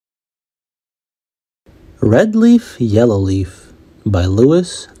Red Leaf, Yellow Leaf by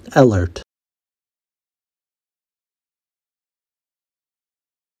Lois Ehlert.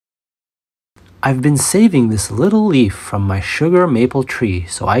 I've been saving this little leaf from my sugar maple tree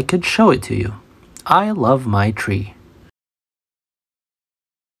so I could show it to you. I love my tree.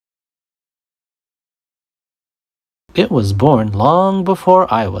 It was born long before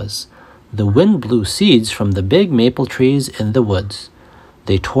I was. The wind blew seeds from the big maple trees in the woods.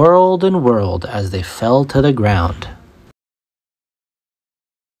 They twirled and whirled as they fell to the ground.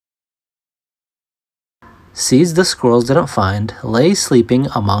 Seeds the squirrels didn't find lay sleeping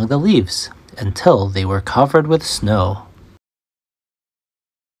among the leaves until they were covered with snow.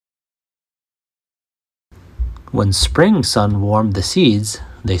 When spring sun warmed the seeds,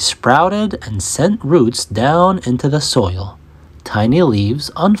 they sprouted and sent roots down into the soil. Tiny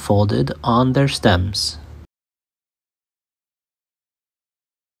leaves unfolded on their stems.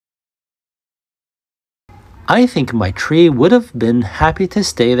 I think my tree would have been happy to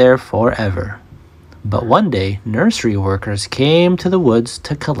stay there forever. But one day, nursery workers came to the woods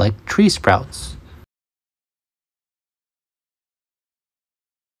to collect tree sprouts.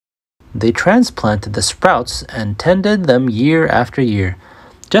 They transplanted the sprouts and tended them year after year.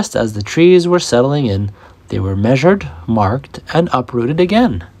 Just as the trees were settling in, they were measured, marked, and uprooted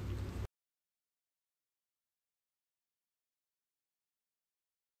again.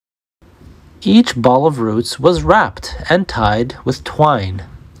 Each ball of roots was wrapped and tied with twine.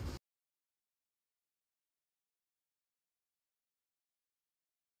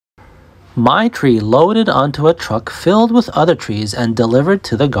 My tree loaded onto a truck filled with other trees and delivered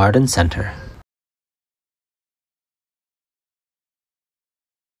to the garden center.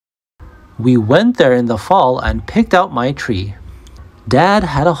 We went there in the fall and picked out my tree. Dad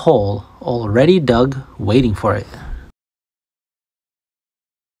had a hole already dug, waiting for it.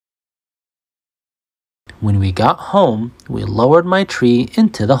 When we got home, we lowered my tree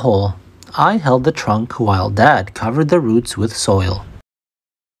into the hole. I held the trunk while Dad covered the roots with soil.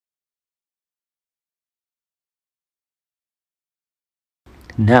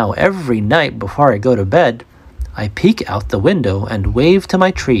 Now every night before I go to bed, I peek out the window and wave to my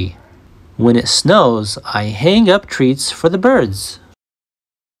tree. When it snows, I hang up treats for the birds.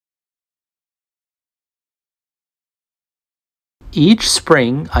 Each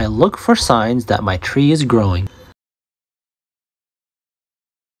spring, I look for signs that my tree is growing.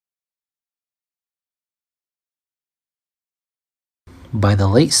 By the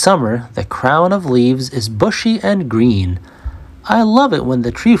late summer, the crown of leaves is bushy and green. I love it when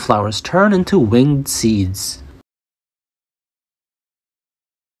the tree flowers turn into winged seeds.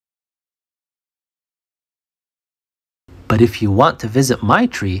 But if you want to visit my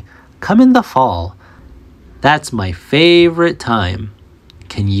tree, come in the fall. That's my favorite time.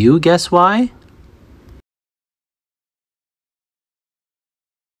 Can you guess why?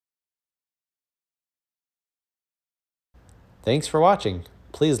 Thanks for watching.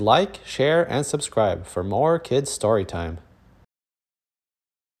 Please like, share, and subscribe for more kids' story time.